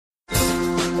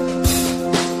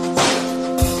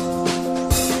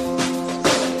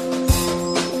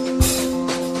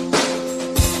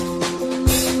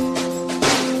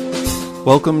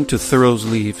Welcome to Thoreau's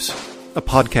Leaves, a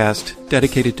podcast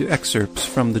dedicated to excerpts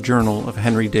from the journal of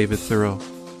Henry David Thoreau.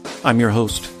 I'm your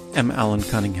host, M. Allen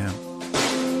Cunningham.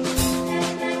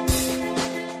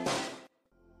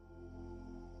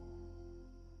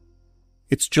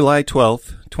 It's July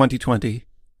 12th, 2020.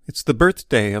 It's the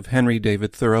birthday of Henry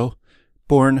David Thoreau,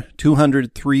 born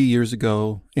 203 years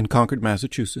ago in Concord,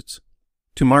 Massachusetts.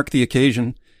 To mark the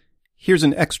occasion, here's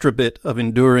an extra bit of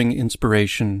enduring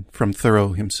inspiration from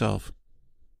Thoreau himself.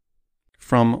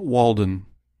 From Walden,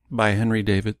 by Henry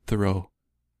David Thoreau.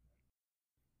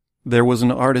 There was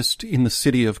an artist in the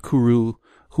city of Kourou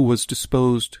who was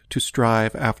disposed to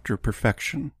strive after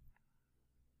perfection.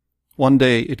 One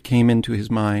day it came into his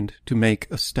mind to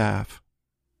make a staff.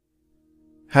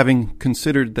 Having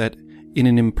considered that in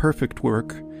an imperfect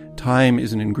work time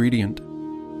is an ingredient,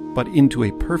 but into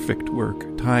a perfect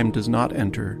work time does not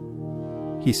enter,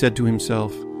 he said to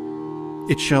himself,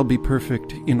 "It shall be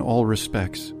perfect in all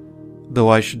respects, though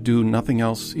I should do nothing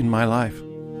else in my life."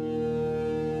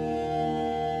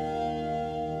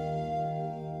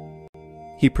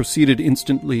 He proceeded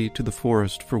instantly to the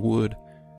forest for wood,